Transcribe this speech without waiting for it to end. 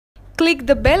Click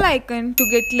the bell icon to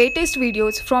get latest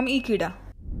videos from Ekeeda.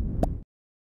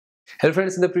 Hello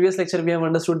friends, in the previous lecture we have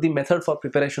understood the method for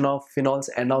preparation of phenols,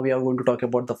 and now we are going to talk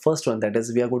about the first one, that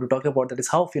is we are going to talk about that is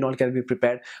how phenol can be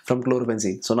prepared from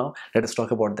chlorobenzene. So now let us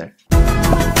talk about that.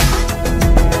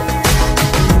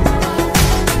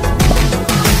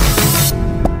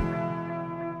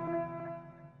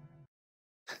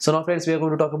 So now friends, we are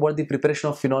going to talk about the preparation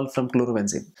of phenol from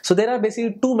chlorobenzene. So there are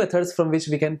basically two methods from which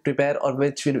we can prepare or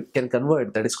which we can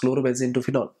convert, that is chlorobenzene to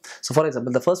phenol. So for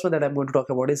example, the first one that I am going to talk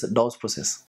about is Dawes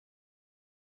process.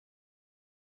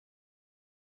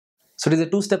 So it is a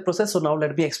two-step process. So now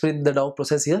let me explain the Dawes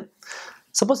process here.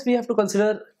 Suppose we have to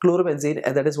consider chlorobenzene,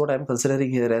 and that is what I am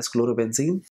considering here as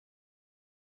chlorobenzene.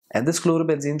 And this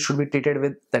chlorobenzene should be treated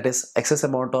with, that is, excess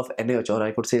amount of NaOH, or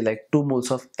I could say like 2 moles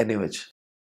of NaOH.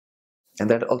 And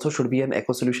that also should be an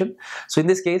aqueous solution. So in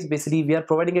this case, basically we are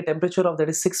providing a temperature of, that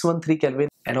is 613 Kelvin,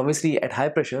 and obviously at high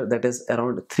pressure, that is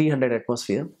around 300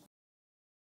 atmosphere.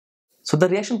 So the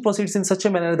reaction proceeds in such a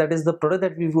manner that is the product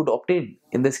that we would obtain.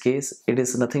 In this case, it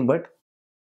is nothing but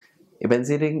a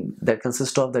benzene ring that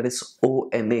consists of, that is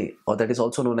ONA, or that is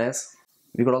also known as,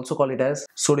 we could also call it as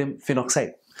sodium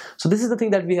phenoxide. So this is the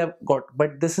thing that we have got,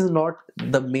 but this is not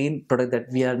the main product that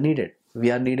we are needed.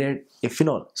 We are needed a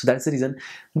phenol. So that's the reason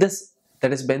this,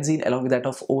 that is benzene, along with that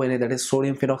of ONA, that is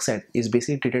sodium phenoxide, is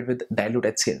basically treated with dilute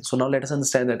HCl. So now let us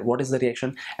understand that what is the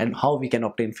reaction and how we can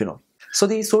obtain phenol. So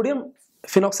the sodium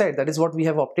phenoxide, that is what we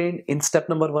have obtained in step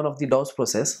number 1 of the Dawes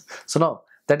process. So now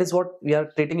that is what we are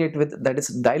treating it with, that is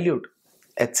dilute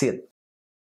HCl.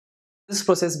 This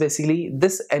process, basically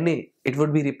this Na, it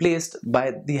would be replaced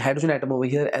by the hydrogen atom over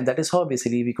here, and that is how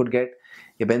basically we could get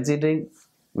a benzene ring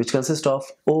which consists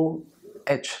of OH,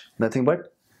 nothing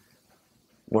but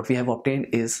what we have obtained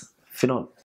is phenol.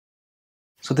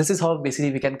 So this is how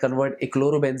basically we can convert a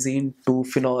chlorobenzene to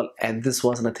phenol, and this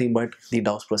was nothing but the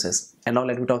Dawes process. And now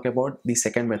let me talk about the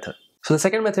second method. So the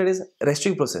second method is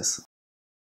Resting process.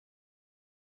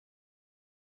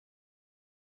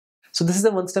 So this is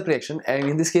a one-step reaction, and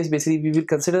in this case basically we will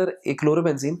consider a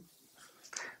chlorobenzene,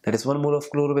 that is 1 mole of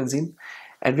chlorobenzene,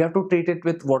 and we have to treat it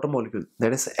with water molecule,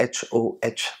 that is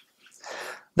HOH.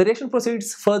 The reaction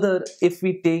proceeds further if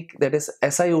we take, that is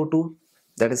SiO2,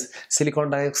 that is silicon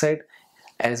dioxide,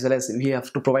 as well as we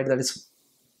have to provide, that is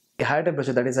a higher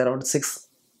temperature, that is around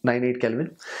 698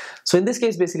 Kelvin. So in this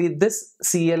case basically this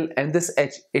Cl and this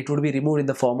H, it would be removed in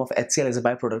the form of HCl as a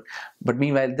byproduct, but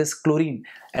meanwhile this chlorine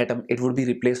atom, it would be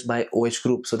replaced by OH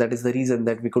group. So that is the reason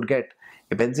that we could get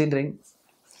a benzene ring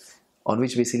on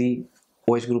which basically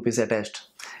OH group is attached,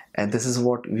 and this is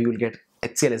what we will get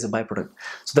HCl as a byproduct.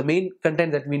 So the main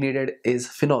content that we needed is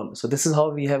phenol. So this is how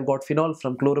we have got phenol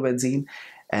from chlorobenzene,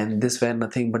 and this were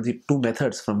nothing but the two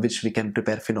methods from which we can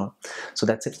prepare phenol. So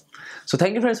that's it. So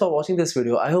thank you friends for watching this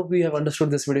video. I hope you have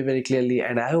understood this video very clearly,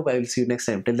 and I hope I will see you next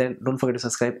time. Till then, don't forget to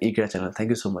subscribe Ekeeda channel.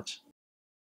 Thank you so much.